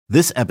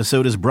This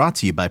episode is brought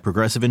to you by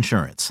Progressive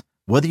Insurance.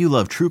 Whether you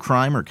love true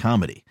crime or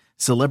comedy,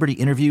 celebrity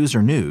interviews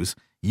or news,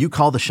 you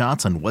call the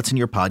shots on what's in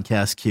your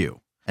podcast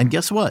queue. And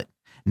guess what?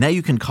 Now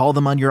you can call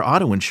them on your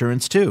auto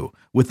insurance too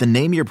with the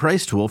Name Your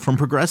Price tool from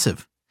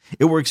Progressive.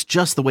 It works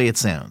just the way it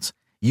sounds.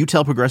 You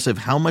tell Progressive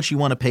how much you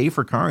want to pay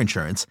for car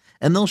insurance,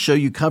 and they'll show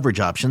you coverage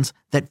options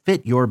that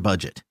fit your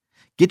budget.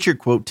 Get your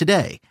quote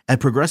today at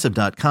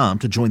Progressive.com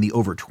to join the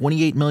over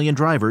 28 million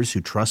drivers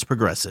who trust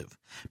Progressive.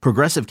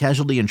 Progressive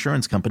Casualty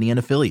Insurance Company and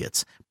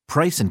Affiliates.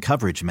 Price and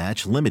coverage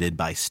match limited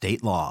by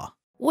state law.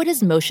 What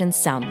does motion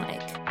sound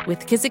like?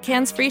 With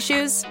Kizikans free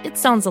shoes, it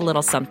sounds a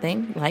little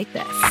something like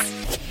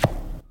this.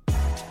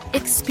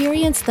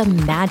 Experience the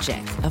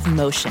magic of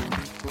motion.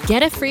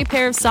 Get a free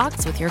pair of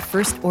socks with your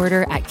first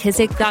order at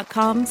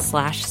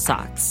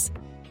kizik.com/socks.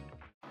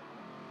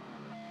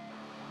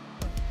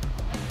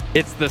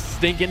 It's the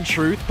Stinkin'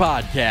 Truth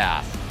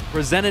Podcast,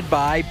 presented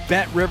by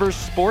Bet Rivers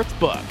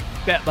Sportsbook.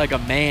 Bet like a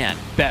man,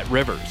 Bet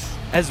Rivers.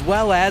 As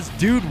well as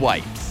Dude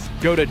Wipes.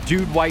 Go to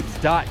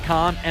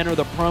dudewipes.com, enter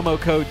the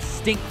promo code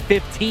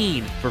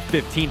STINK15 for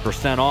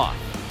 15% off.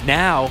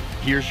 Now,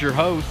 here's your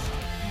host,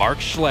 Mark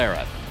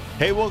Schlereth.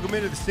 Hey, welcome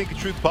into the Stinkin'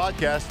 Truth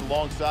Podcast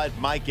alongside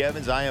Mike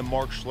Evans. I am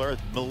Mark Schlereth,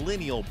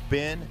 Millennial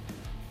Ben,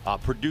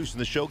 producing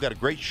the show. Got a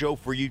great show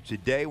for you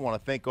today. Want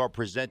to thank our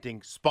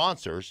presenting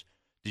sponsors.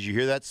 Did you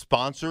hear that?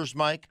 Sponsors,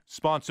 Mike?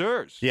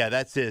 Sponsors. Yeah,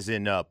 that says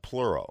in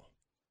plural.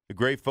 The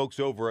great folks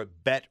over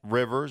at Bet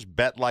Rivers.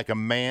 Bet like a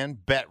man.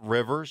 Bet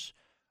Rivers.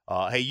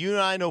 Hey, you and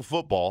I know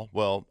football.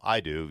 Well, I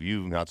do.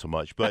 You not so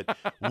much. But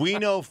we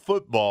know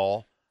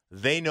football.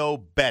 They know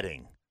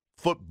betting.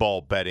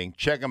 Football betting.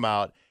 Check them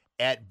out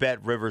at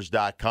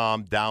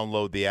betrivers.com.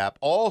 Download the app.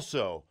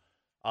 Also,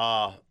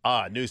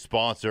 new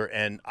sponsor.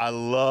 And I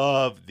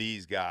love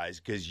these guys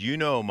because you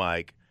know,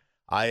 Mike,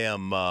 I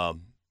am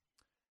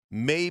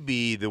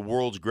maybe the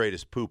world's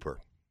greatest pooper.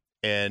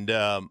 And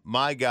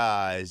my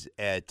guys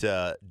at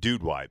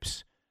Dude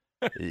Wipes,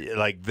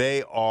 like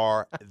they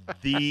are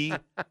the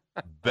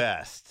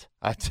best.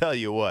 I tell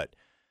you what,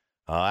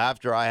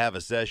 after I have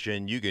a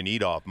session, you can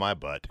eat off my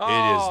butt. It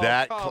is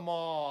that. Come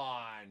on.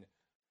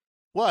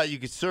 Well, you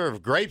could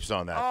serve grapes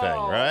on that thing,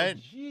 right?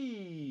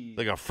 Geez.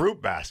 Like a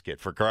fruit basket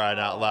for crying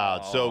out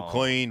loud. So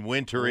clean,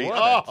 wintry.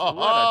 What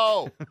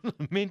a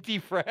minty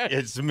fresh.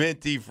 It's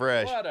minty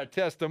fresh. What a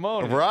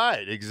testimony.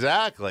 Right,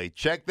 exactly.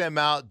 Check them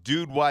out,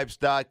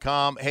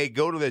 dudewipes.com. Hey,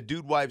 go to the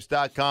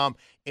dudewipes.com,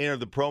 enter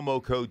the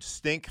promo code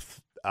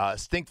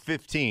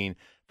STINK15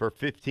 for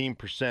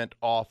 15%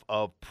 off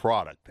of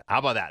product. How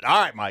about that?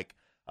 All right, Mike.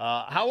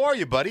 How are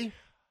you, buddy?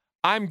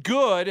 I'm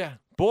good.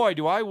 Boy,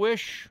 do I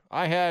wish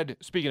I had,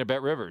 speaking of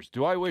Bet Rivers,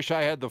 do I wish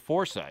I had the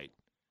foresight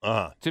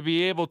to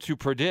be able to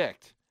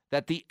predict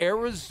that the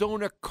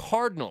Arizona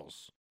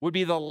Cardinals would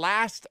be the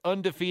last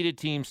undefeated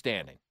team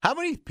standing. How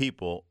many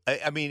people,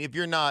 I mean, if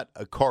you're not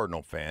a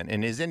Cardinal fan,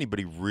 and is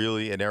anybody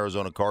really an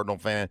Arizona Cardinal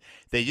fan?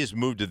 They just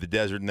moved to the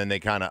desert and then they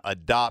kind of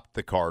adopt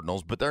the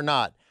Cardinals, but they're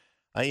not,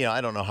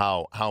 I don't know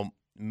how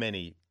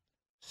many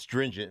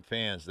stringent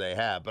fans they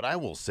have, but I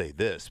will say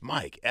this,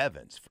 Mike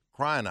Evans, for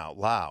crying out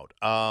loud.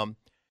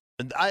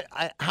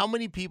 How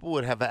many people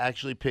would have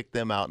actually picked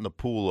them out in the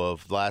pool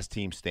of last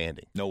team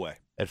standing? No way.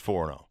 At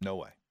 4-0. No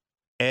way.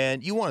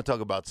 And you want to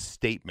talk about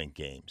statement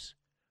games,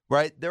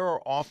 right? There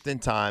are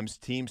oftentimes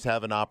teams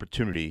have an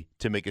opportunity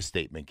to make a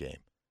statement game.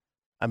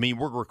 I mean,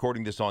 we're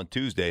recording this on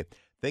Tuesday.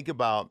 Think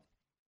about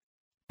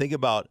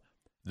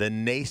the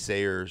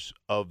naysayers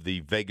of the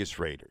Vegas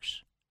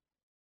Raiders.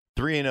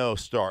 3-0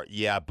 start,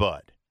 yeah,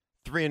 but.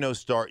 3-0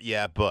 start,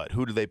 yeah, but.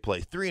 Who do they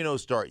play? 3-0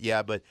 start,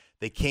 yeah, but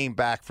they came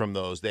back from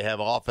those. They have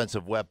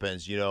offensive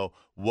weapons.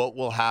 What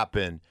will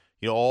happen?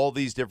 All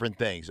these different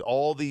things.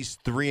 All these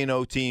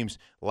 3-0 teams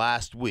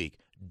last week.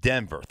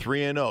 Denver,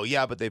 3-0.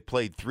 Yeah, but they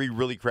played three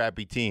really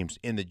crappy teams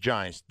in the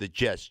Giants, the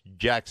Jets,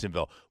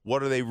 Jacksonville.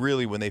 What are they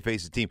really when they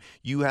face a team?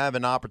 You have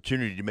an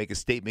opportunity to make a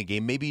statement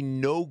game. Maybe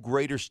no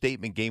greater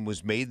statement game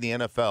was made in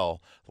the NFL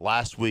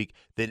last week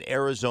than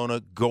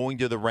Arizona going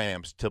to the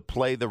Rams to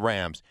play the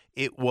Rams.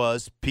 It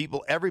was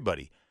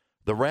everybody.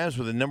 The Rams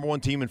were the number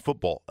one team in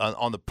football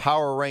on the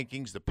power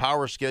rankings, the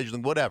power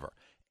scheduling, whatever.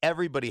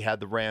 Everybody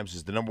had the Rams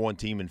as the number one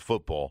team in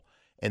football,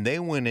 and they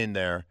went in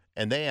there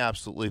and they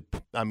absolutely,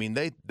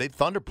 they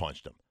thunder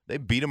punched them. They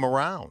beat them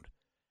around,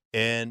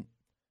 and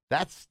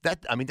that's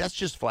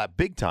just flat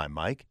big time,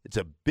 Mike. It's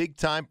a big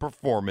time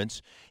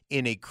performance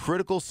in a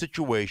critical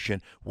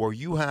situation where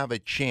you have a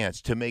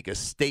chance to make a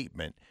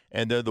statement,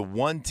 and they're the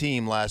one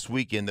team last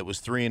weekend that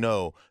was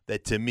 3-0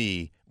 that, to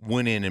me,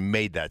 went in and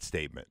made that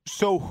statement.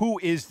 So who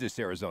is this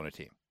Arizona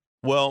team?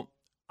 Well,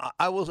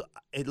 I will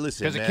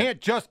listen, because it can't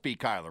just be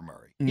Kyler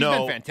Murray. He's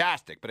been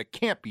fantastic, but it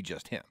can't be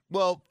just him.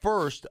 Well,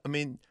 first,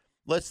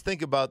 let's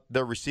think about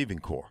their receiving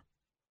core.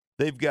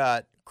 They've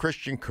got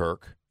Christian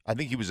Kirk. I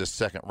think he was a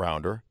second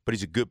rounder, but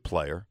he's a good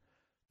player.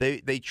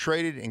 They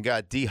traded and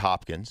got D.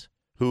 Hopkins,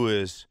 who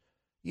is,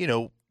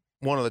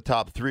 one of the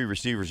top three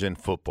receivers in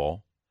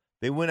football.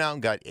 They went out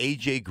and got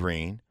A.J.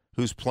 Green,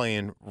 who's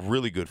playing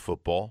really good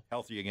football.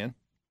 Healthy again.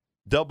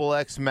 Double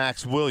X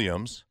Max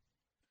Williams.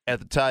 at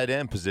the tight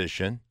end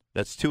position,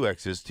 that's 2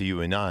 X's to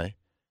you and I.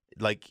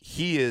 Like,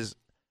 he is,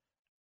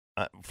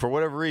 for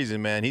whatever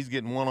reason, man, he's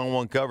getting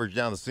one-on-one coverage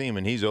down the seam,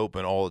 and he's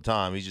open all the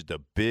time. He's just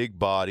a big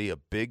body, a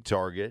big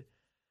target.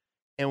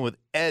 And with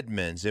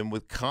Edmonds and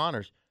with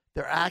Connors,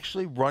 they're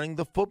actually running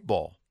the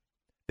football.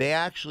 They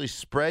actually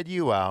spread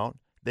you out.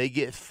 They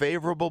get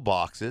favorable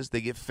boxes.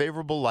 They get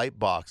favorable light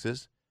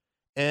boxes,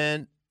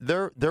 and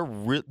they're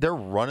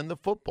running the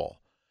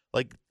football.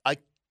 Like,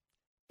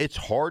 it's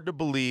hard to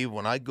believe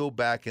when I go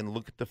back and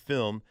look at the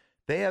film,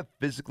 they have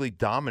physically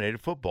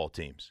dominated football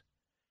teams.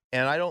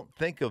 And I don't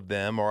think of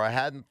them, or I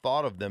hadn't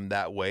thought of them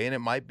that way, and it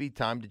might be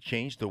time to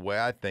change the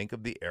way I think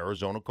of the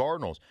Arizona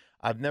Cardinals.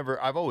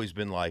 I've always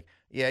been like,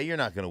 yeah, you're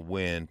not going to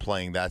win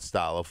playing that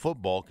style of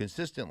football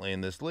consistently in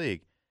this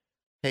league.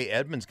 Hey,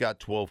 Edmonds got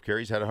 12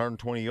 carries, had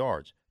 120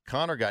 yards.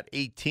 Connor got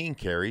 18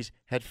 carries,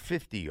 had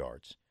 50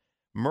 yards.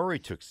 Murray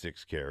took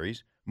 6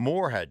 carries.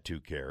 Moore had 2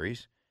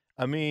 carries.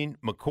 I mean,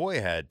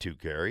 McCoy had 2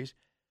 carries.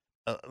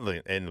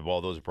 And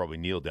all those are probably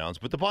kneel downs.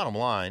 But the bottom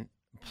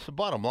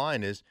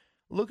line is,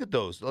 look at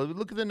those.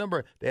 Look at the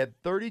number. They had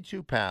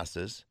 32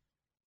 passes,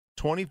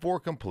 24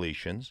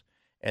 completions,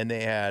 and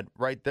they had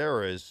right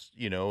there is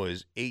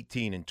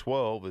 18 and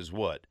 12 is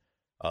what?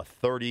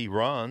 30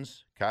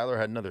 runs. Kyler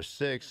had another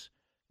 6.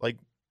 Like,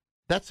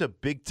 that's a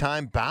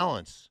big-time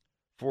balance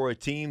for a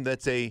team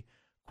that's a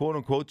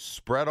quote-unquote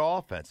spread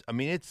offense. I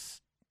mean,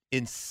 it's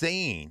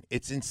insane.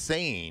 It's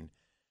insane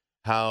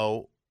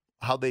how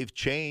they've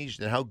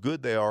changed and how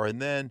good they are.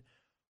 And then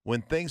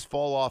when things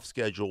fall off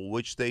schedule,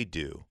 which they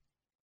do,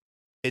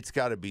 it's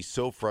got to be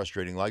so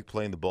frustrating, like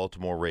playing the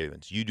Baltimore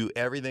Ravens. You do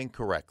everything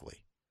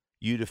correctly.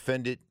 You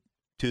defend it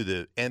to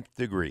the nth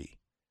degree.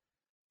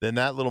 Then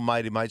that little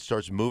mighty might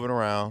starts moving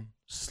around,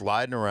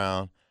 sliding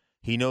around.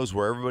 He knows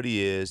where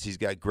everybody is. He's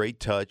got great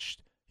touch.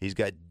 He's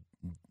got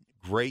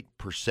great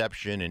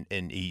perception,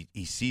 and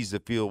he sees the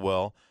field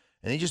well,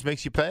 and he just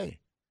makes you pay. I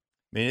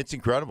mean, it's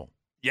incredible.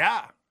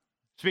 Yeah.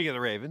 Speaking of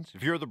the Ravens,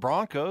 if you're the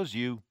Broncos,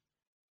 you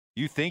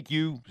think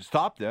you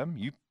stopped them.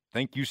 You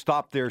think you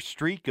stopped their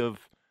streak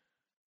of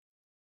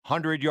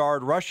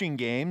 100-yard rushing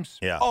games.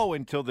 Yeah. Oh,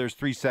 until there's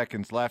 3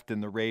 seconds left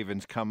and the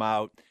Ravens come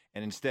out,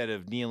 and instead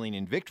of kneeling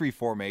in victory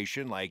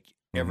formation like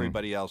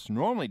everybody else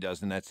normally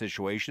does in that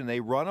situation, they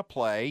run a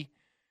play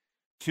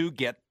to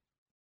get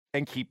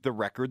and keep the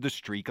record, the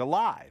streak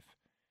alive.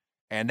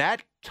 And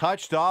that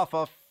touched off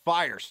a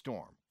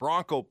firestorm.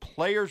 Bronco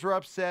players were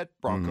upset.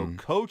 Bronco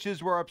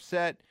coaches were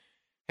upset.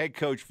 Head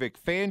coach Vic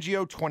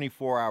Fangio,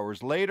 24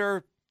 hours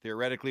later,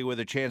 theoretically with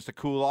a chance to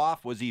cool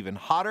off, was even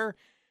hotter,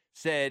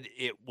 said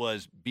it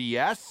was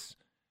BS,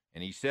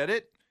 and he said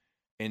it.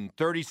 In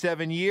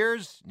 37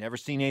 years, never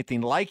seen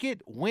anything like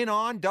it. Went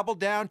on, doubled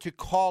down to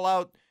call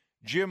out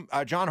John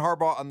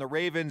Harbaugh on the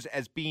Ravens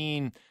as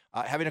being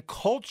having a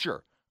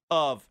culture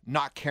of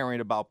not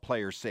caring about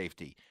player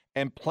safety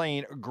and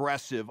playing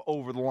aggressive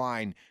over the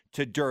line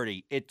to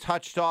dirty. It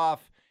touched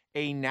off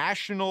a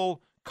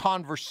national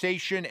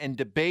conversation and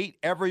debate.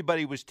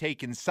 Everybody was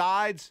taking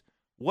sides.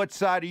 What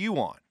side are you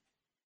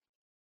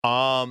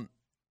on?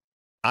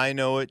 I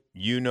know it.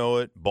 You know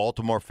it.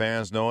 Baltimore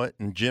fans know it,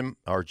 and John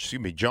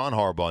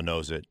Harbaugh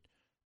knows it.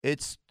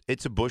 It's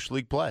a Bush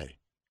League play,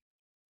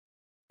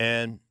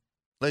 and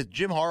like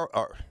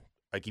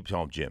I keep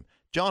calling him Jim.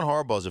 John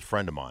Harbaugh is a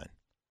friend of mine.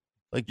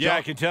 Like, yeah,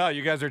 I can tell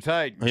you guys are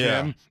tight,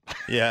 Jim.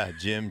 Yeah,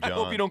 Jim. John. I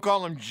hope you don't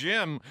call him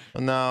Jim.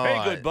 No.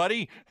 Hey, good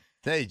buddy.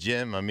 Hey,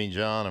 Jim. I mean,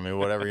 John. I mean,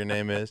 whatever your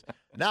name is.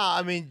 No,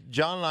 I mean,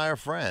 John and I are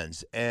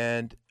friends,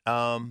 and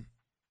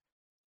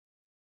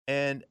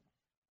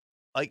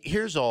like,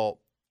 here's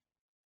all.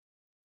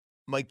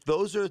 Like,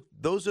 those are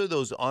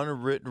those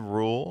unwritten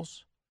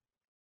rules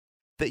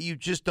that you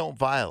just don't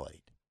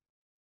violate.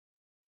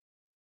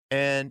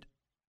 And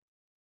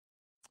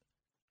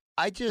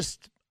I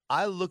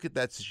look at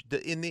that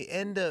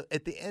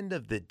at the end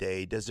of the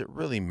day, does it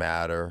really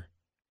matter?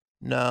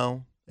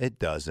 No, it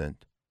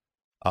doesn't.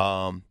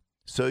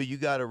 So you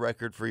got a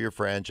record for your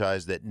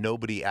franchise that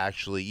nobody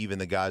actually, even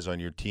the guys on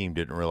your team,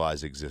 didn't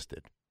realize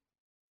existed.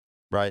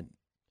 Right?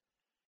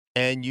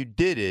 And you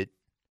did it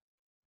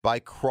by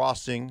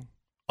crossing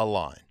a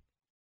line.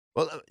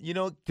 Well,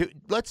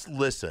 let's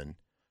listen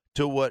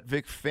to what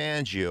Vic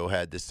Fangio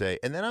had to say.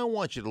 And then I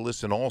want you to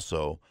listen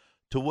also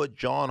to what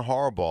John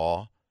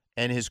Harbaugh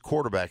and his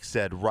quarterback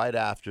said right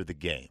after the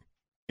game.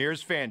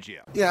 Here's Fangio.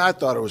 Yeah, I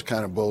thought it was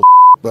kind of bull,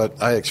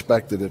 but I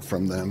expected it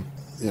from them.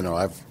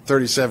 I've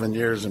 37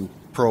 years in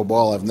pro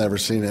ball. I've never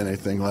seen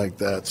anything like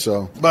that.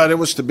 So, but it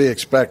was to be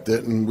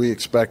expected, and we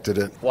expected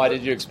it. Why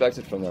did you expect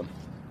it from them?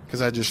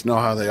 Because I just know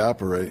how they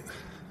operate.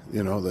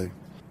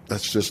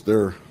 That's just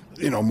their,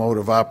 mode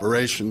of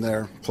operation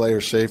there.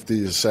 Player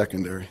safety is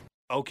secondary.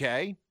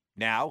 Okay.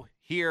 Now,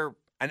 here,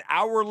 an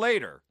hour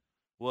later,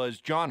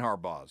 was John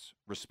Harbaugh's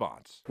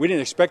response. We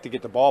didn't expect to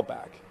get the ball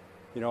back,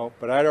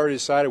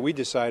 but we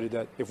decided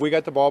that if we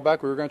got the ball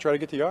back, we were going to try to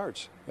get the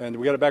yards. And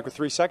we got it back with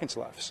 3 seconds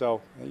left. So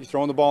you're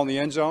throwing the ball in the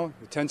end zone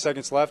with 10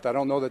 seconds left. I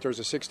don't know that there's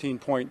a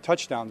 16-point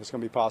touchdown that's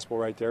going to be possible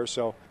right there.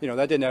 So,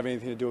 that didn't have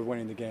anything to do with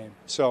winning the game.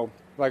 So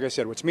like I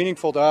said, what's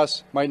meaningful to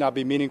us might not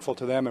be meaningful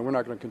to them, and we're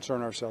not going to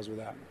concern ourselves with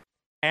that.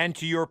 And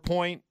to your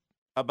point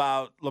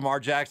about Lamar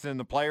Jackson and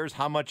the players,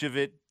 how much of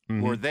it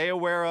were they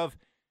aware of?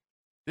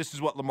 This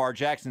is what Lamar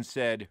Jackson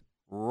said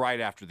right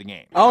after the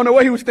game. I don't know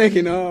what he was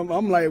thinking.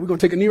 I'm like, we're going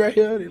to take a knee right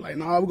here? They're like,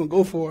 nah, we're going to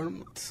go for it.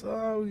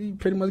 So he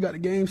pretty much got the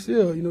game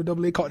still. You know,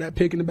 Double A caught that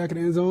pick in the back of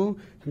the end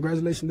zone.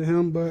 Congratulations to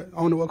him, but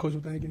I don't know what coach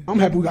was thinking. I'm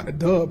happy we got the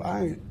dub.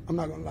 I'm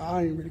not going to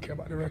lie. I ain't really care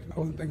about the record. I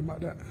wasn't thinking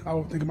about that. I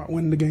was thinking about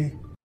winning the game.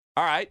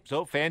 All right,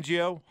 so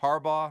Fangio,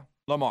 Harbaugh,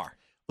 Lamar.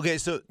 Okay,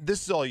 so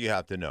this is all you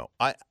have to know.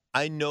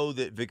 I know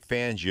that Vic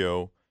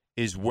Fangio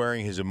is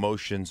wearing his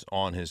emotions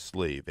on his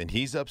sleeve, and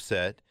he's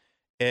upset.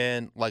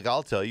 And like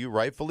I'll tell you,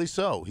 rightfully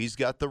so. He's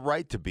got the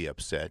right to be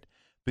upset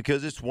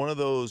because it's one of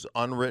those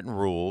unwritten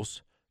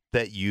rules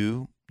that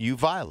you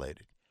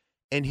violated.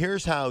 And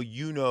here's how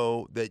you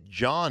know that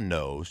John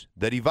knows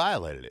that he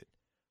violated it.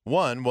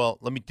 One, well,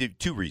 let me give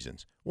 2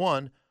 reasons.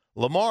 One,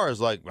 Lamar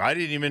is like, I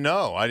didn't even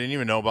know. I didn't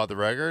even know about the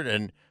record,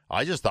 and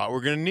I just thought we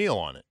were going to kneel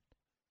on it.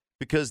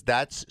 Because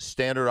that's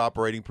standard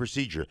operating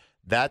procedure.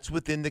 That's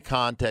within the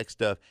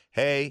context of,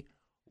 hey,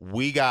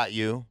 we got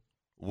you.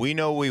 We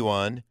know we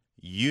won.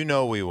 You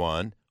know we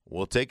won.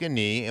 We'll take a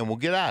knee and we'll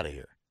get out of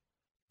here.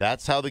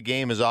 That's how the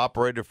game is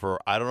operated for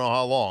I don't know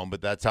how long,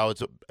 but that's how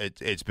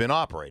it's been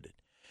operated.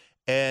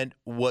 And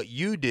what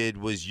you did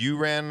was you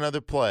ran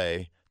another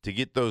play to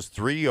get those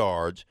 3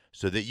 yards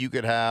so that you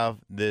could have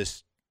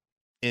this,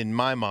 in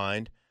my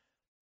mind,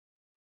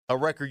 a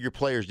record your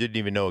players didn't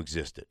even know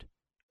existed.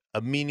 A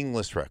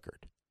meaningless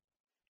record.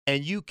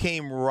 And you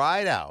came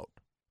right out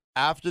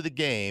after the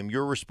game.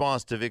 Your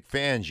response to Vic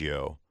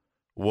Fangio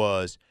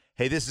was,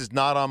 hey, this is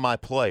not on my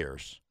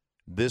players.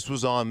 This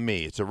was on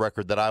me. It's a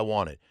record that I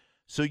wanted.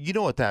 So you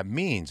know what that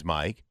means,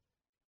 Mike,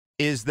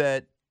 is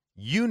that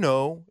you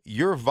know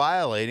you're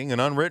violating an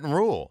unwritten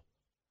rule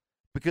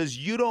because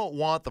you don't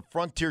want the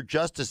frontier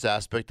justice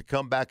aspect to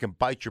come back and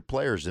bite your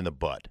players in the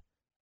butt.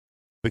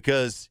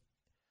 Because,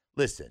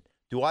 listen,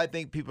 do I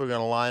think people are going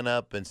to line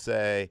up and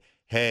say,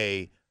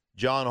 hey,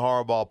 John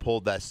Harbaugh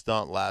pulled that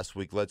stunt last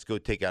week, let's go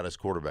take out his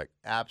quarterback?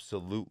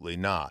 Absolutely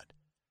not.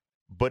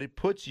 But it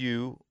puts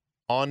you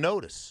on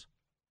notice.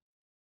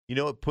 You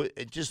know,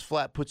 it just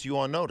flat puts you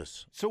on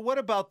notice. So what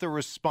about the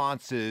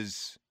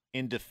responses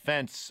in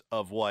defense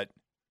of what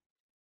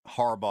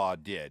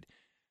Harbaugh did?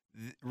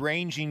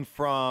 Ranging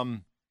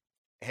from,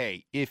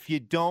 hey, if you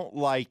don't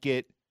like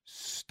it,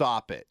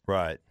 stop it.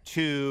 Right.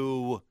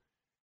 To,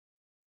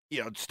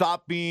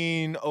 stop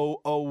being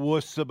a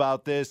wuss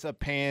about this, a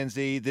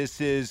pansy. This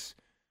is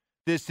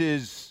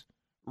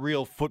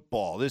real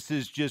football. This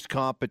is just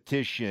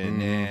competition.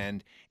 Mm-hmm.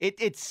 And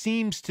it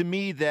seems to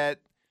me that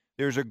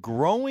there's a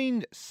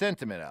growing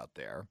sentiment out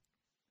there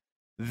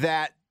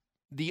that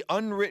the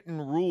unwritten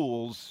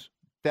rules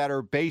that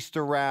are based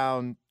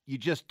around you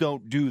just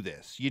don't do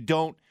this. You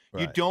don't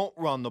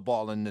run the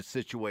ball in this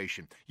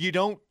situation. You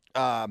don't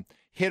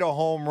hit a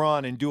home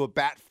run and do a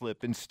bat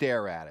flip and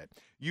stare at it.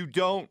 You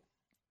don't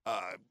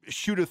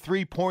shoot a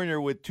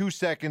three-pointer with 2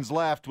 seconds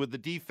left with the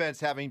defense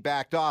having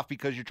backed off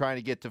because you're trying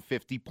to get to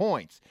 50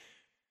 points.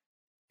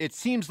 It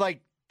seems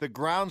like the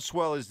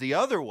groundswell is the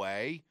other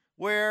way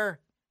where,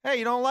 hey,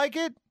 you don't like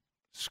it?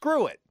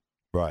 Screw it.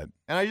 Right.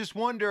 And I just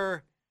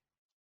wonder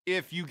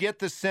if you get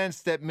the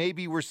sense that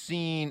maybe we're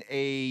seeing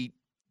a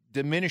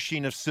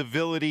diminishing of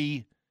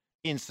civility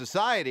in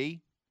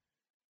society.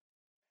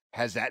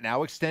 Has that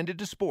now extended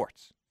to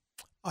sports?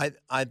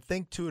 I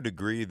think to a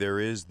degree there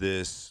is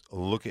this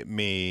look at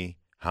me,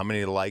 how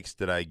many likes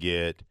did I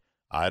get,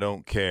 I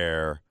don't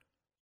care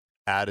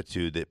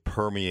attitude that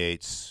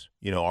permeates,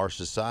 our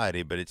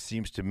society, but it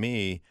seems to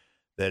me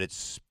that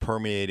it's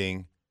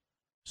permeating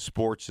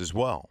sports as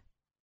well.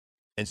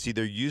 And see,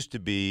 there used to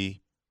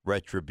be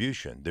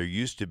retribution. There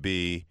used to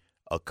be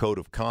a code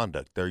of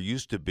conduct. There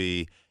used to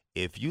be,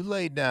 if you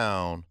lay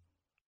down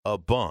a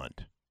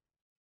bunt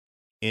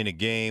in a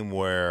game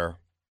where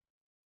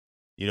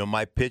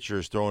my pitcher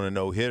is throwing a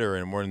no-hitter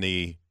and we're in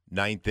the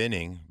 9th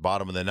inning,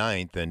 bottom of the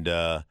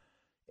 9th,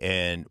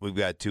 and we've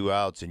got 2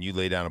 outs and you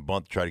lay down a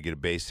bunt to try to get a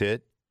base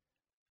hit,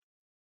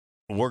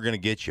 we're going to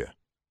get you.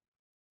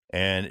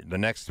 And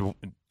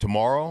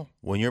tomorrow,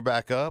 when you're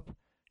back up,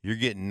 you're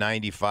getting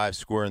 95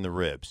 square in the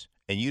ribs,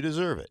 and you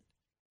deserve it.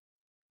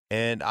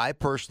 And I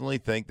personally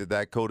think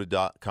that code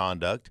of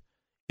conduct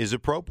is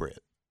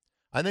appropriate.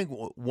 I think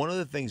one of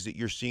the things that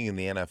you're seeing in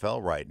the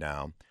NFL right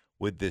now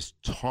with this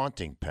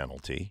taunting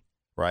penalty,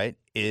 right,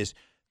 is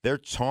they're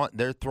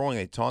throwing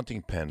a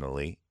taunting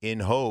penalty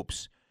in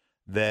hopes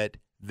that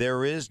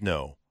there is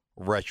no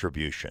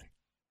retribution.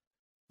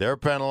 They're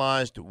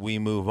penalized, we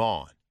move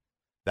on.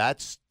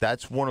 That's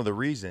one of the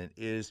reasons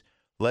is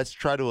let's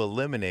try to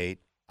eliminate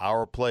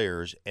our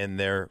players and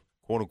their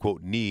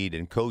quote-unquote need,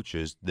 and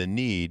coaches, the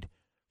need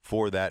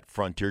for that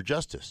frontier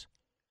justice.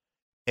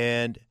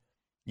 And,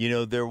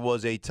 there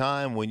was a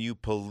time when you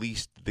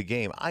policed the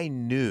game. I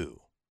knew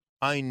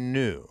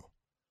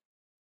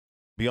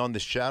beyond the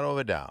shadow of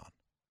a doubt,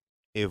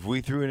 if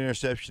we threw an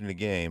interception in the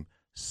game,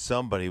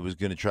 somebody was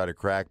going to try to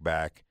crack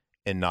back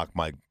and knock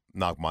my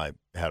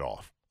head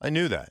off. I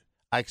knew that.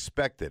 I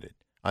expected it.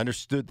 I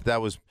understood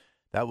that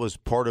was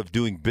part of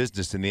doing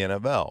business in the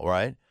NFL,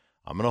 right?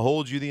 I'm going to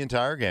hold you the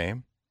entire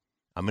game.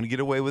 I'm going to get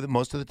away with it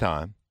most of the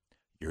time.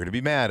 You're going to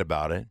be mad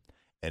about it.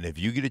 And if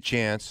you get a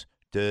chance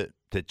to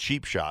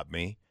cheap shot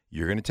me,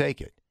 you're going to take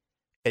it.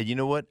 And you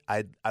know what?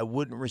 I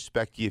wouldn't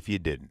respect you if you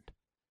didn't,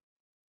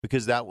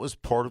 because that was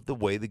part of the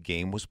way the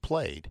game was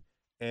played.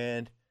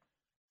 And,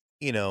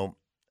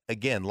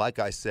 again, like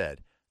I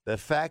said, the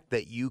fact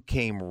that you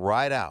came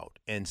right out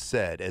and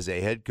said as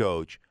a head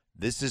coach,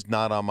 this is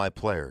not on my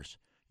players.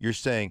 You're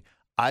saying,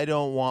 I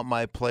don't want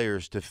my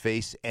players to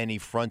face any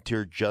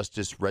frontier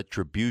justice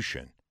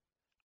retribution.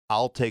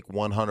 I'll take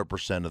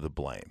 100% of the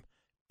blame.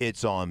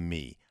 It's on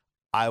me.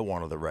 I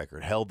wanted the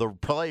record. Hell, the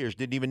players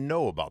didn't even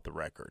know about the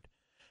record.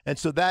 And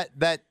so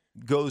that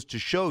goes to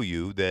show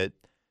you that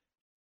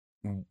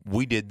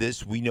we did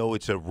this. We know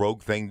it's a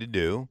rogue thing to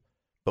do,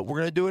 but we're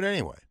going to do it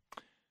anyway.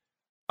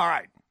 All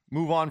right,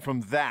 move on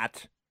from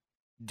that.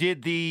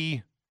 Did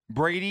the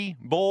Brady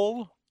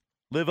Bowl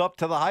live up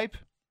to the hype?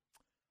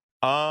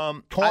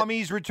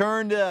 Tommy's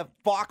return to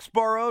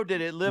Foxborough,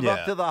 did it live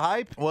up to the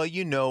hype? Well,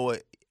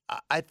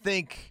 I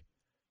think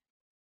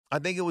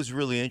it was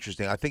really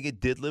interesting. I think it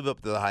did live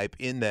up to the hype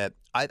in that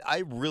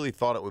I really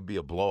thought it would be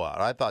a blowout.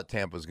 I thought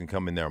Tampa was going to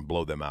come in there and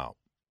blow them out.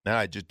 And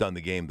I had just done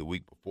the game the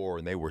week before,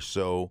 and they were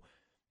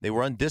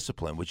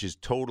undisciplined, which is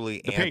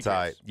totally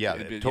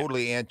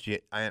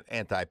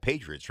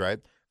anti-Patriots, right?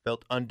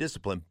 Felt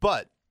undisciplined.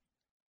 But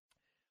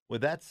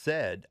with that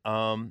said,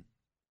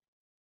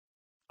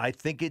 I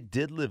think it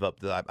did live up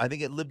to the hype. I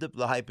think it lived up to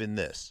the hype in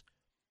this.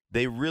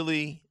 They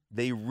really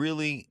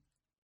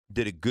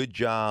did a good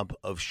job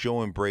of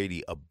showing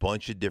Brady a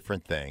bunch of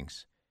different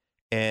things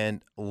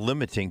and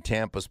limiting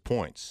Tampa's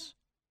points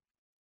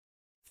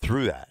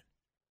through that.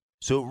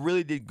 So it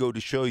really did go to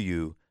show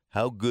you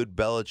how good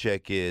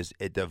Belichick is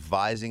at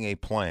devising a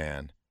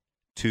plan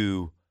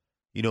to,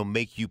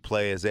 make you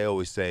play, as they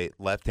always say,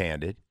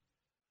 left-handed.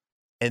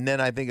 And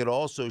then I think it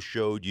also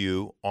showed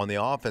you on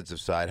the offensive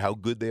side how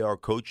good they are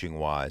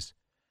coaching-wise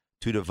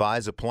to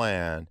devise a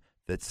plan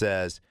that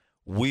says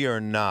we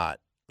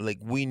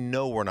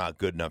know we're not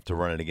good enough to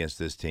run it against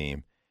this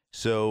team.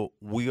 So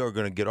we are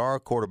going to get our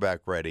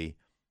quarterback ready,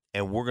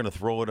 and we're going to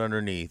throw it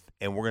underneath,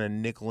 and we're going to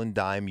nickel and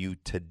dime you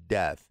to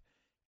death,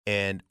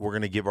 and we're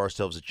going to give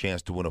ourselves a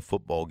chance to win a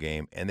football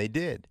game. And they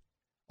did,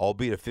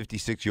 albeit a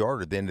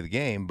 56-yarder at the end of the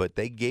game, but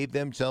they gave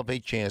themselves a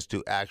chance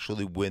to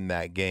actually win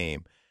that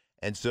game.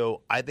 And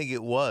so I think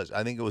it was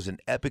an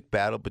epic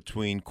battle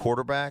between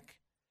quarterback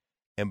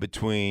and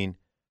between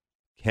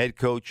head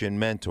coach and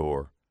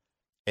mentor,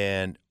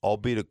 and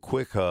albeit a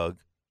quick hug,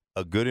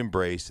 a good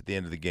embrace at the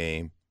end of the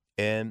game,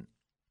 and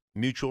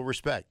mutual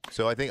respect.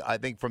 So I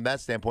think from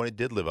that standpoint, it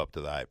did live up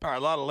to the hype. All right,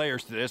 a lot of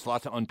layers to this,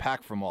 lots to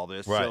unpack from all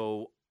this. Right.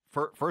 So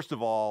first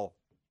of all,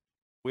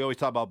 we always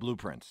talk about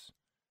blueprints.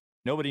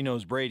 Nobody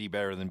knows Brady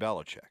better than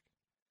Belichick.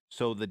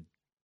 So the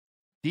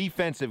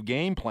defensive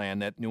game plan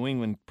that New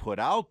England put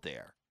out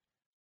there,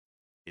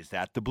 is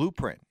that the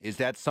blueprint? Is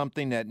that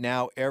something that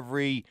now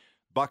every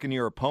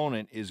Buccaneer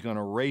opponent is going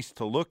to race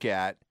to look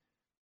at?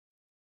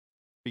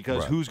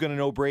 Because who's going to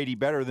know Brady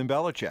better than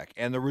Belichick?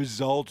 And the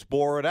results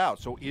bore it out.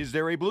 So is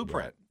there a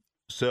blueprint? Right.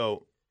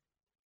 So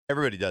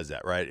everybody does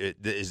that, right?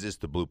 Is this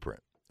the blueprint?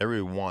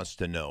 Everybody wants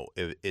to know,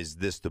 is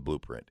this the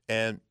blueprint?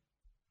 And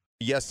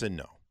yes and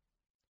no.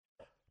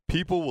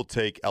 People will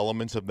take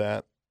elements of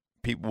that.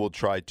 People will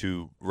try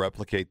to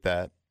replicate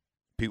that.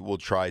 People will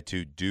try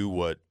to do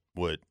what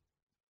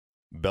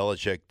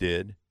Belichick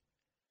did.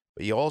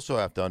 But you also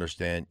have to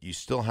understand, you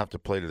still have to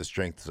play to the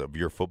strengths of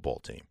your football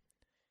team.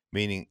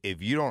 Meaning,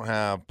 if you don't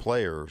have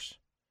players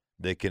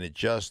that can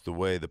adjust the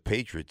way the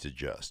Patriots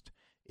adjust,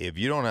 if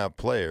you don't have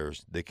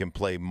players that can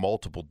play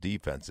multiple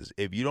defenses,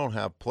 if you don't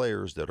have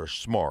players that are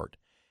smart,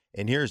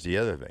 and here's the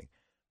other thing,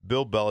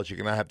 Bill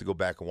Belichick, and I have to go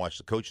back and watch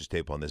the coaches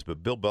tape on this,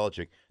 but Bill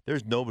Belichick,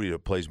 there's nobody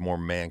that plays more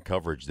man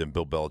coverage than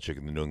Bill Belichick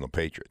and the New England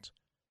Patriots.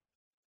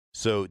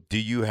 So do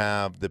you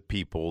have the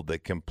people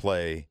that can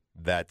play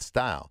that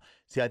style?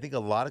 See, I think a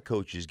lot of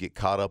coaches get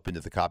caught up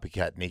into the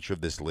copycat nature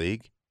of this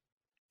league,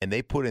 and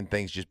they put in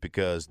things just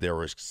because they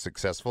were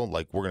successful,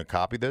 like we're going to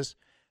copy this,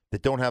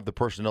 that don't have the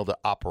personnel to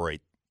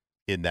operate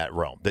in that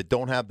realm, that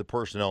don't have the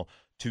personnel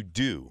to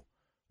do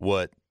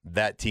what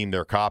that team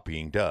they're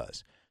copying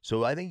does.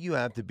 So I think you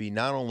have to be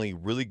not only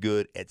really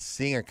good at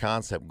seeing a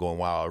concept going,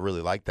 wow, I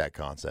really like that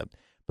concept,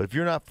 but if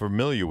you're not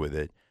familiar with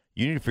it,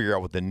 you need to figure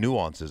out what the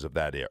nuances of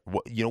that are.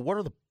 What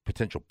are the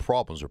potential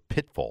problems or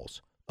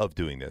pitfalls of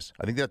doing this?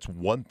 I think that's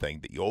one thing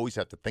that you always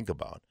have to think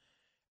about.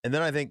 And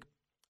then I think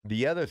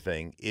the other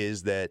thing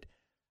is that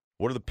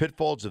what are the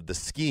pitfalls of the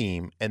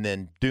scheme? And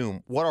then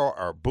what are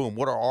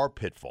our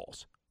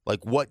pitfalls?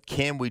 Like, what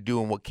can we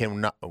do and what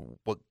can not?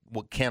 What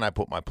can I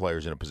put my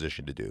players in a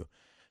position to do?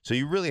 So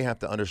you really have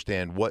to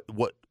understand what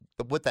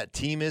that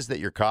team is that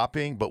you're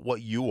copying, but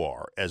what you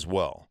are as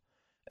well.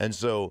 And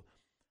so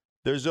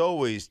there's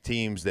always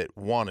teams that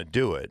want to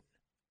do it,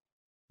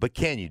 but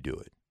can you do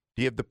it?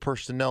 Do you have the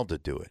personnel to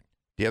do it?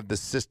 Do you have the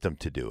system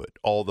to do it?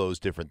 All those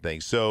different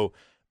things. So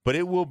But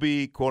it will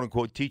be,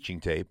 quote-unquote, teaching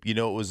tape. You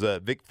know, it was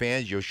Vic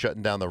Fangio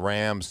shutting down the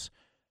Rams'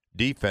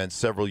 defense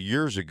several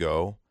years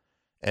ago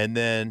and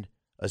then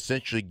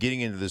essentially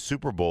getting into the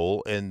Super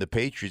Bowl and the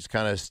Patriots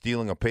kind of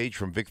stealing a page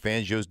from Vic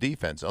Fangio's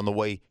defense on the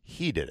way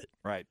he did it.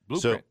 Right.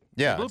 Blueprint. So,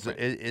 yeah, Blueprint.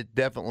 it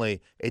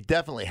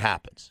definitely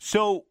happens.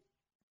 So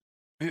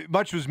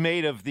much was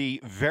made of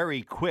the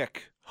very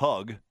quick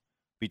hug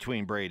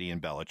between Brady and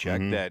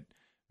Belichick that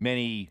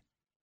many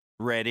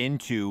read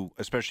into,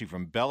 especially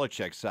from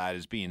Belichick's side,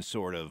 as being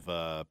sort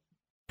of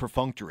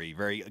perfunctory,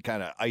 very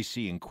kind of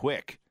icy and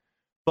quick.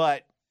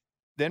 But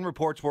then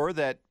reports were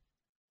that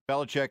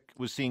Belichick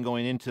was seen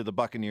going into the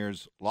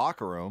Buccaneers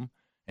locker room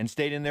and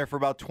stayed in there for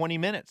about 20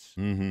 minutes.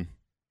 Mm-hmm.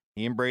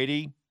 He and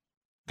Brady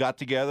got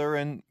together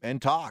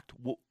and talked.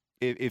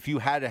 If you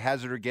had to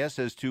hazard a guess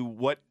as to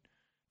what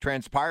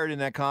transpired in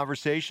that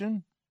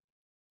conversation,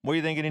 what do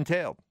you think it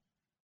entailed?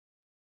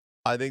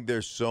 I think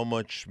there's so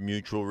much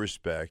mutual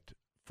respect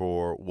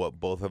for what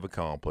both have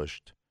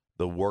accomplished,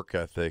 the work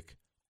ethic,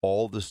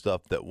 all the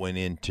stuff that went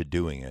into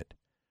doing it.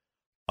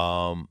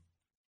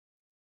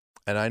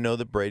 And I know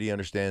that Brady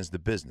understands the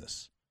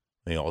business.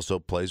 He also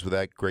plays with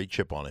that great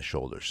chip on his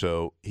shoulder,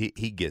 so he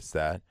gets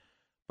that.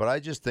 But I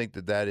just think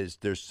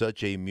there's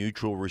such a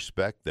mutual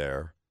respect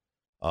there,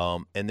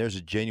 and there's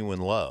a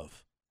genuine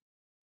love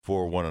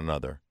for one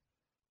another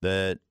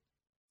that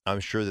I'm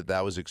sure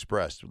that was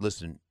expressed.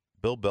 Listen,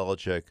 Bill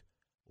Belichick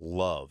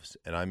loves,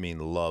 and I mean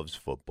loves,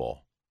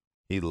 football.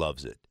 He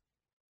loves it.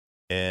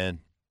 And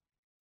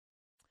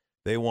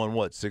they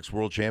won, 6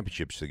 world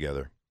championships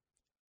together.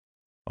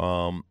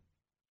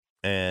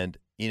 And,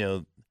 you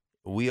know,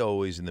 we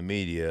always in the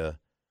media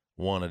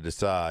want to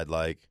decide,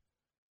 like,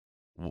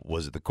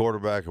 was it the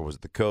quarterback or was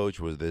it the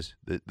coach? Was this?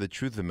 The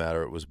truth of the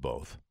matter, it was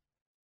both.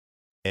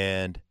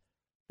 And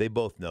they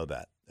both know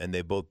that, and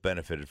they both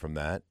benefited from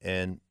that.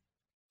 And,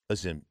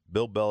 listen,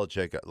 Bill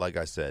Belichick, like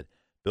I said,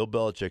 Bill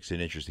Belichick's an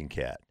interesting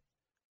cat.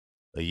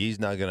 Like, he's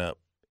not going to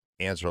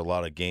answer a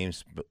lot of game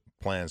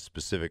plan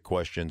specific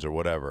questions or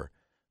whatever,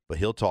 but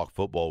he'll talk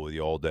football with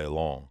you all day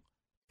long.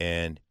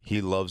 And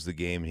he loves the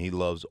game, and he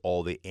loves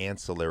all the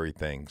ancillary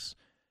things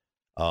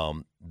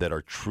that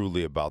are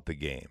truly about the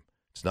game.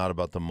 It's not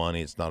about the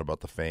money. It's not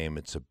about the fame.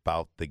 It's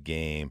about the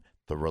game,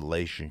 the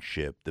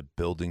relationship, the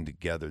building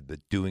together,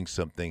 the doing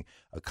something,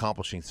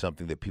 accomplishing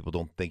something that people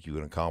don't think you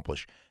can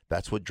accomplish.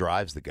 That's what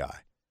drives the guy.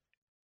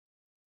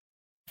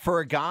 For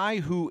a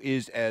guy who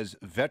is as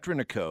veteran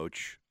a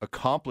coach,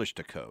 accomplished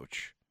a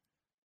coach,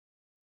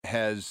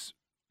 has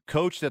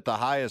coached at the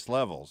highest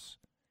levels,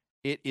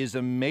 it is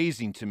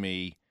amazing to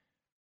me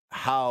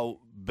how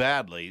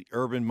badly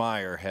Urban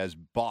Meyer has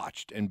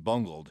botched and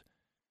bungled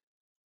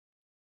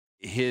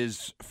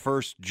his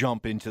first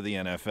jump into the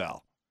NFL.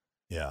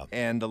 Yeah.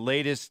 And the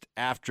latest,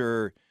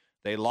 after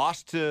they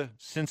lost to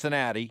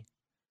Cincinnati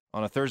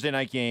on a Thursday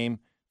night game,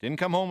 didn't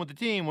come home with the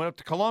team, went up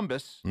to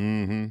Columbus,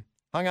 hung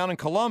out in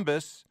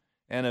Columbus,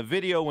 and a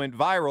video went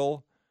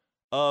viral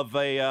of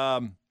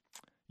a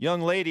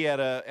young lady at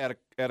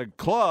a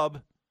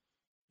club,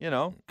 you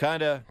know,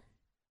 kind of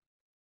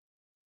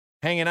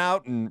hanging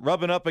out and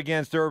rubbing up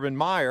against Urban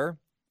Meyer.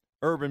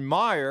 Urban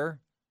Meyer,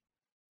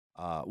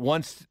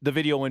 once the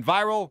video went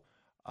viral,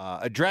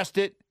 addressed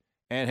it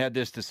and had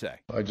this to say.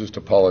 I just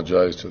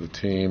apologize to the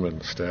team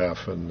and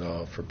staff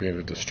and for being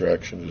a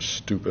distraction. Just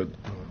stupid.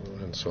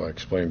 And so I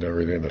explained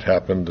everything that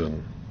happened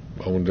and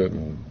owned it,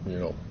 and, you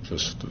know,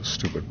 just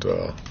stupid.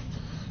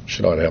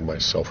 Should not have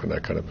myself in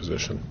that kind of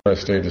position. I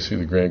stayed to see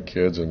the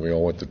grandkids, and we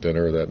all went to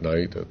dinner that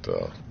night at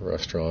the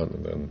restaurant,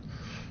 and then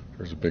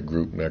there's a big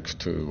group next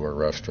to our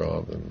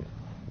restaurant, and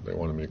they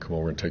wanted me to come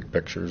over and take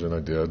pictures, and I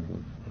did.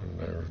 And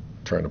they were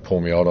trying to pull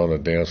me out on the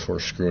dance floor,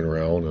 screwing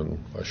around,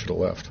 and I should have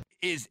left.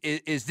 Is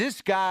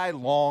this guy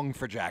long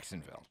for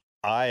Jacksonville?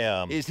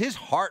 Is his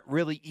heart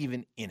really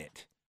even in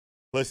it?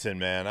 Listen,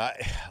 man,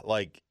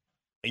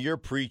 you're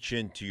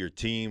preaching to your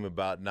team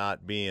about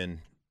not being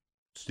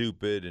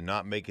stupid and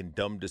not making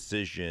dumb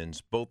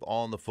decisions, both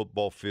on the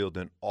football field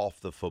and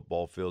off the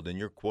football field, and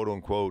you're quote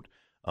unquote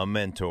a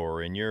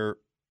mentor, and you're,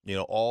 you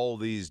know, all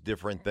these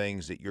different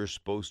things that you're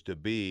supposed to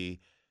be,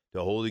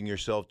 to holding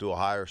yourself to a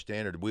higher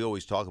standard. We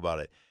always talk about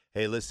it.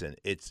 Hey, listen,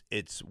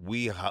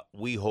 we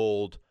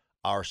hold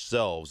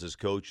ourselves as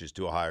coaches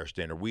to a higher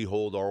standard. We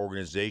hold our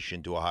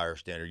organization to a higher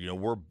standard. You know,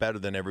 we're better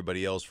than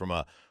everybody else from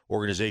a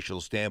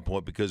organizational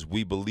standpoint because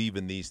we believe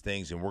in these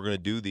things and we're going to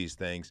do these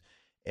things.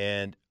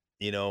 And,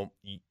 you know,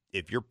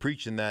 if you're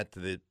preaching that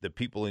to the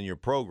people in your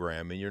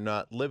program and you're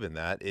not living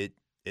that, it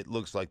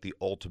looks like the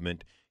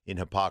ultimate in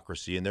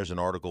hypocrisy. And there's an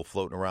article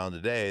floating around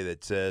today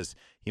that says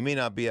he may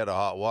not be out of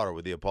hot water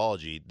with the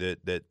apology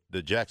that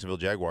the Jacksonville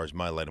Jaguars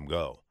might let him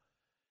go.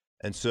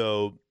 And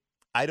so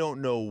I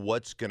don't know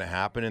what's going to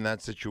happen in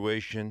that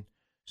situation.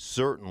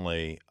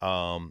 Certainly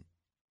a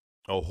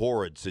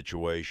horrid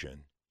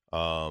situation.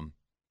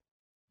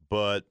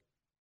 But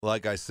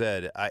like I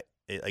said,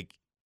 it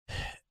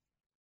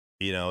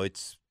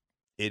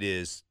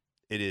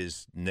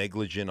is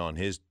negligent on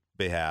his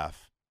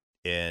behalf,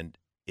 and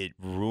it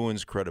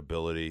ruins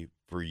credibility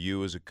for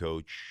you as a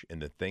coach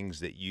and the things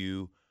that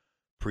you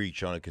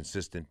preach on a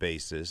consistent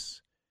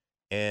basis.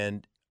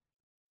 And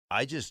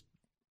I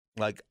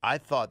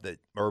thought that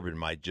Urban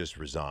might just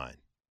resign.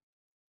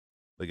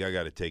 Like, I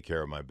got to take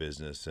care of my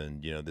business,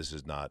 and, this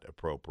is not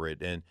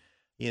appropriate. And,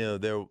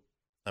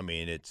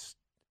 it's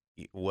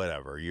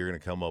whatever. You're going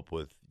to come up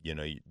with,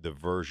 the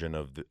version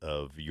of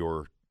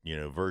your,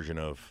 version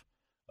of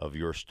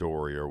your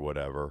story or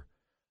whatever.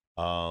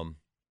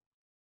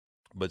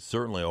 But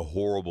certainly a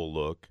horrible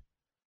look,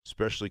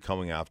 especially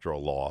coming after a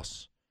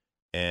loss.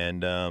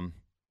 And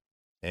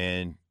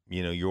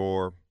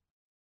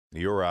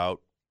you're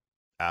out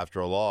after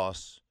a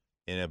loss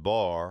in a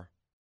bar,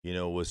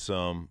 with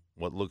some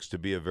what looks to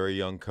be a very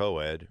young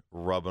co-ed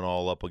rubbing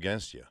all up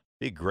against you.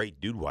 Be a great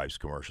Dude Wipes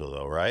commercial,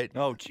 though, right?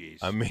 Oh, jeez.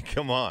 I mean,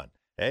 come on.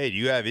 Hey, do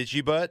you have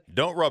itchy butt?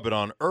 Don't rub it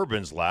on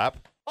Urban's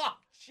lap. Oh,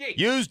 jeez.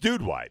 Use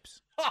Dude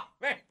Wipes. Oh,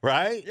 man.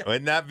 Right? Yeah.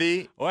 Wouldn't that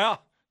be?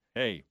 Well,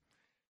 hey,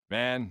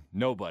 man,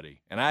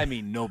 nobody, and I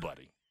mean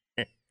nobody,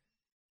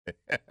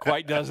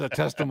 quite does a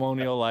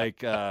testimonial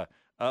like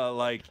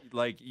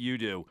you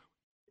do.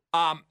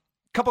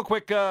 Couple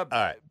quick all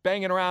right.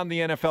 banging around the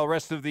NFL.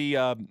 Rest of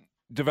the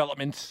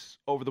developments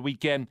over the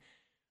weekend.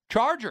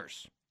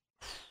 Chargers.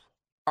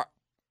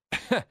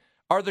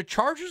 Are the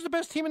Chargers the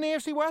best team in the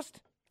AFC West?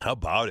 How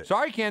about it?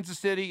 Sorry, Kansas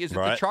City. Is it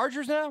the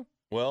Chargers now?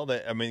 Well,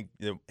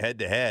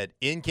 head-to-head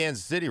in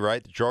Kansas City,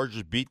 right? The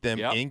Chargers beat them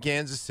in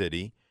Kansas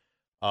City.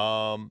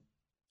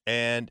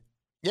 And,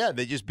 yeah,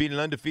 they just beat an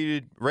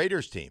undefeated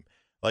Raiders team.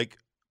 Like,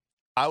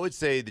 I would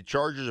say the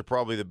Chargers are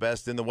probably the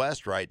best in the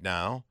West right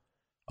now.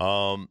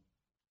 How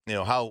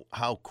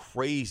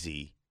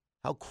crazy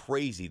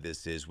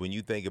this is when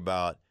you think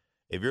about,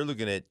 if you're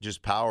looking at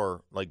just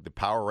power, like the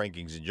power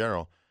rankings in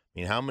general. I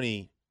mean, how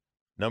many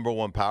number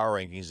one power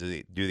rankings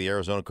do the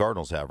Arizona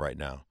Cardinals have right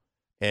now?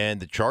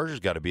 And the Chargers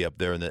got to be up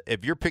there.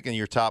 If you're picking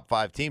your top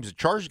 5 teams, the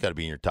Chargers got to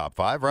be in your top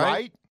 5, right?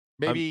 Right.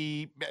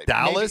 Maybe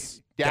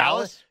Dallas.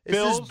 Dallas.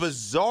 This is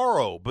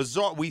bizarro.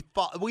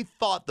 We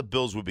thought the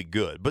Bills would be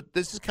good, but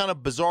this is kind of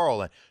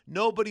bizarro.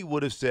 Nobody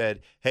would have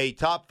said, "Hey,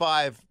 top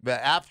 5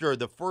 after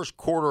the first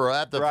quarter or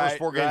after the first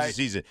 4 games of the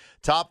season.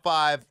 Top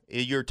 5.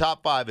 Your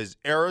top 5 is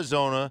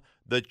Arizona,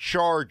 the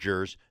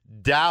Chargers,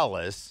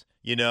 Dallas.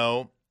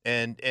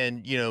 And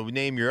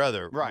name your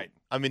other. Right.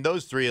 I mean,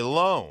 those 3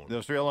 alone.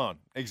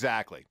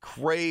 Exactly.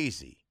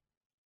 Crazy.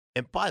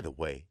 And by the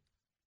way,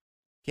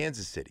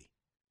 Kansas City.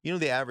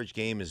 The average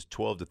game is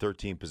 12 to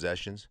 13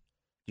 possessions.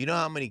 Do you know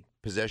how many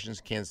possessions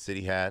Kansas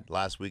City had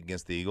last week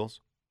against the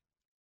Eagles?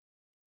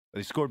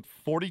 They scored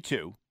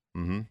 42.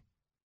 Mm-hmm.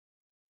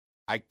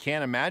 I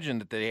can't imagine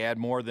that they had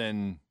more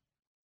than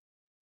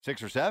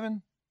 6 or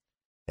 7.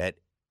 Had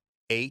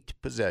 8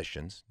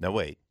 possessions. No,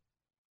 wait.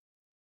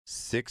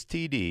 6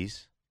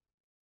 TDs,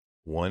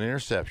 1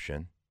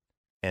 interception,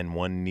 and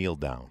 1 kneel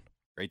down.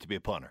 Great to be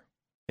a punter.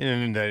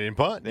 And they didn't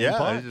punt.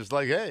 It's just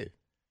like, hey,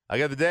 I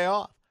got the day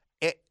off.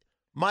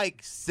 Mike,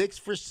 6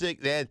 for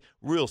 6. They had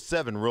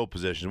 7 real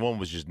possessions. One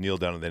was just kneel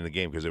down at the end of the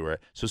game because they were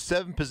 – so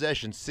 7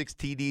 possessions, 6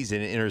 TDs,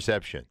 and an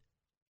interception.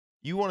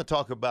 You want to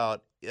talk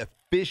about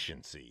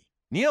efficiency.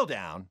 Kneel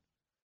down?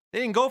 They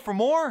didn't go for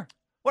more?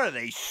 What are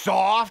they,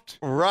 soft?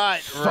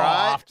 Right.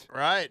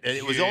 And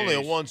it was only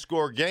a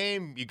 1-score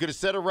game. You could have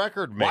set a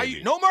record,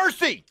 maybe. No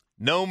mercy.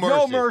 No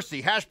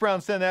mercy. Hash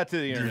Brown, send that to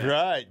the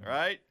internet.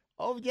 Right.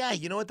 Oh, yeah.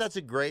 You know what? That's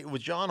a great –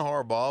 with John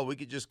Harbaugh, we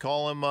could just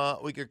call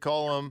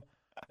him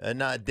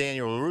not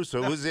Daniel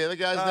LaRusso. Who's the other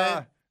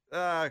guy's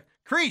name?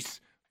 Crease.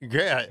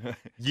 Yeah.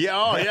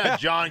 Oh, yeah.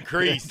 John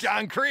Crease.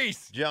 John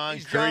Crease. John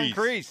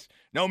Crease.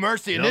 No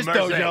mercy in this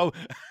dojo.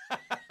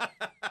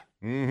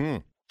 Mm-hmm.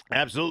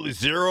 Absolutely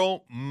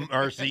zero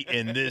mercy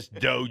in this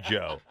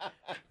dojo.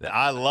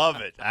 I love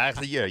it.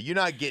 Actually, you're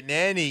not getting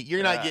any.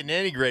 You're not getting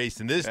any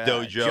grace in this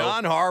dojo.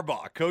 John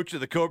Harbaugh, coach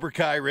of the Cobra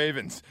Kai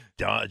Ravens.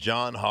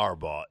 John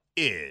Harbaugh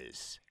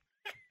is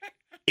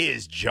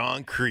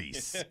John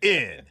Crease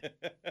in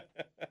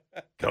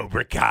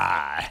Cobra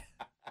Kai.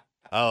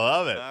 I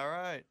love it.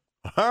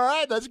 All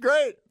right, that's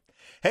great.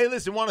 Hey,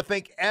 listen, want to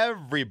thank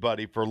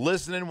everybody for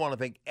listening. Want to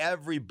thank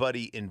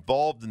everybody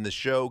involved in the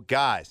show.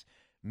 Guys,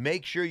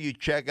 make sure you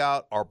check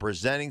out our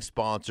presenting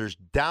sponsors.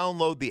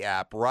 Download the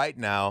app right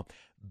now.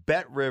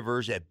 Bet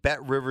Rivers at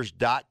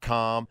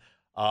betrivers.com.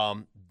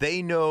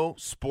 They know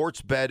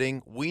sports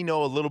betting. We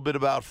know a little bit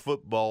about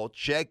football.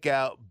 Check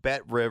out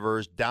Bet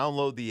Rivers.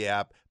 Download the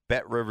app,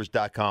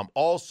 betrivers.com.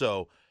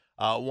 Also,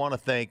 want to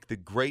thank the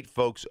great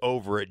folks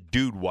over at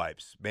Dude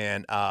Wipes.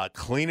 Man,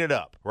 clean it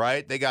up,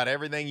 right? They got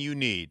everything you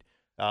need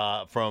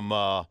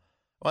well,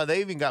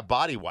 they even got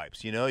body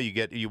wipes. You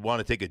want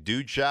to take a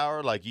dude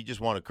shower, like you just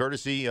want a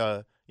courtesy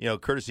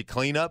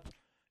cleanup.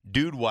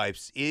 Dude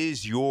Wipes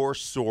is your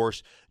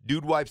source.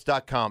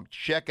 DudeWipes.com.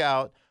 Check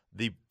out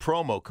the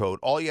promo code.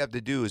 All you have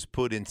to do is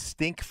put in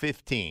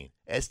STINK15,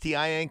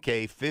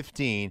 STINK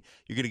 15.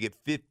 You're going to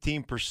get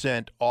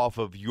 15% off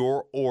of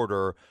your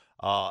order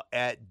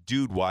at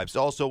Dude Wipes.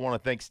 Also want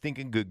to thank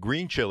Stinking Good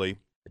Green Chili.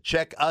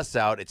 Check us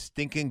out at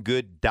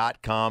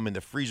stinkinggood.com in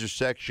the freezer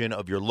section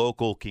of your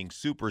local King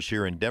Soopers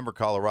here in Denver,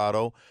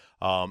 Colorado,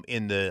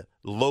 in the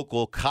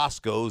local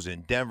Costco's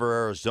in Denver,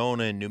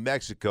 Arizona, and New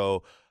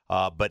Mexico.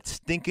 But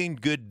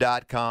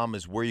stinkinggood.com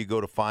is where you go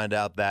to find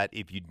out that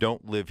if you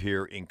don't live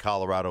here in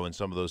Colorado and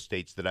some of those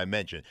states that I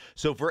mentioned.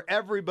 So for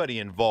everybody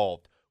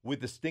involved with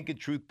the Stinking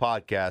Truth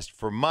podcast,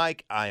 for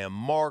Mike, I am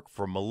Mark.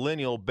 For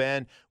Millennial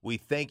Ben, we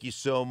thank you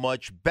so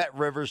much. Bet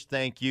Rivers,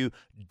 thank you.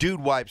 Dude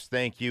Wipes,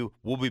 thank you.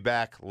 We'll be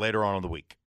back later on in the week.